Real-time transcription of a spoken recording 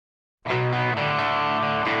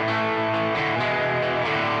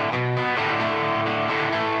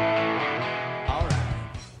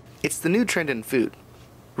It's the new trend in food.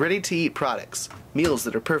 Ready-to-eat products, meals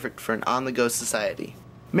that are perfect for an on-the-go society.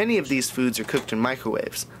 Many of these foods are cooked in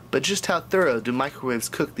microwaves, but just how thorough do microwaves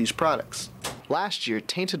cook these products? Last year,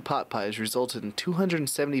 tainted pot pies resulted in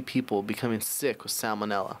 270 people becoming sick with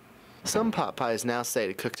salmonella. Some pot pies now say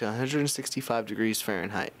to cook to 165 degrees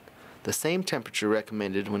Fahrenheit, the same temperature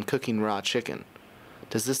recommended when cooking raw chicken.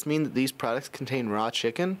 Does this mean that these products contain raw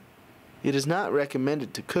chicken? It is not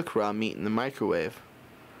recommended to cook raw meat in the microwave,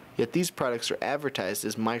 yet these products are advertised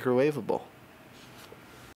as microwavable.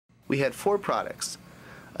 We had 4 products: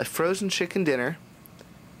 a frozen chicken dinner,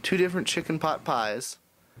 2 different chicken pot pies,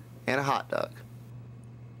 and a hot dog.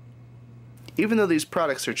 Even though these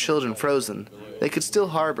products are chilled and frozen, they could still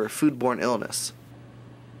harbor foodborne illness.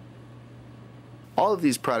 All of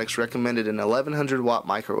these products recommended an 1100 watt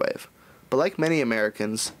microwave, but like many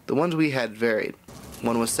Americans, the ones we had varied.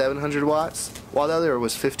 One was 700 watts, while the other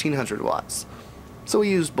was 1500 watts. So we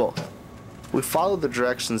used both. We followed the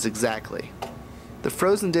directions exactly. The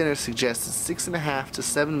frozen dinner suggested 6.5 to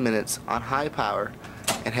 7 minutes on high power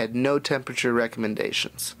and had no temperature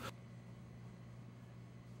recommendations.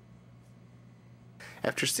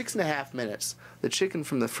 After 6.5 minutes, the chicken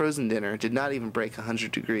from the frozen dinner did not even break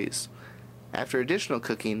 100 degrees. After additional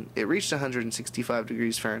cooking, it reached 165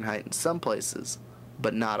 degrees Fahrenheit in some places,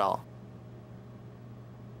 but not all.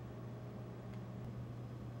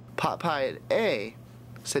 Pot pie A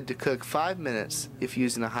said to cook 5 minutes if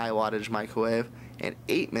using a high wattage microwave and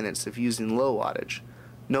 8 minutes if using low wattage.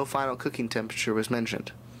 No final cooking temperature was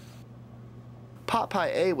mentioned. Pot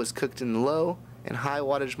pie A was cooked in low and high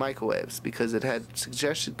wattage microwaves because it had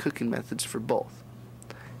suggested cooking methods for both.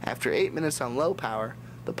 After 8 minutes on low power,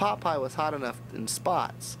 the pot pie was hot enough in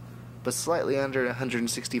spots, but slightly under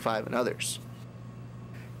 165 in others.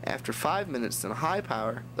 After 5 minutes on high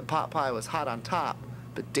power, the pot pie was hot on top,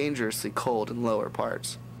 but dangerously cold in lower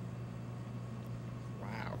parts.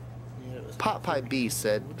 Wow. Pot pie B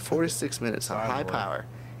said 4 to 6 minutes on high power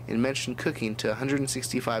and mentioned cooking to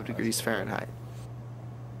 165 degrees Fahrenheit.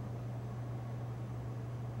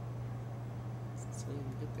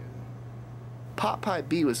 Pot pie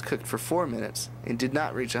B was cooked for 4 minutes and did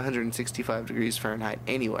not reach 165 degrees Fahrenheit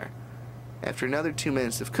anywhere. After another 2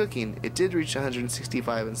 minutes of cooking, it did reach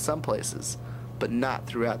 165 in some places, but not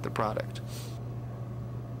throughout the product.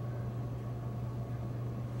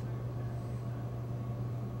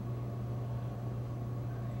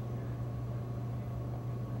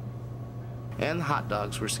 And the hot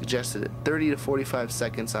dogs were suggested at 30 to 45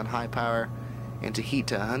 seconds on high power and to heat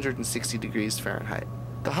to 160 degrees Fahrenheit.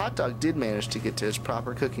 The hot dog did manage to get to its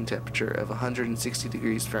proper cooking temperature of 160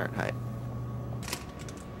 degrees Fahrenheit.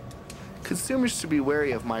 Consumers should be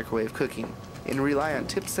wary of microwave cooking and rely on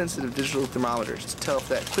tip-sensitive digital thermometers to tell if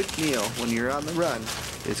that quick meal when you're on the run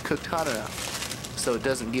is cooked hot enough so it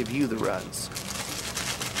doesn't give you the runs.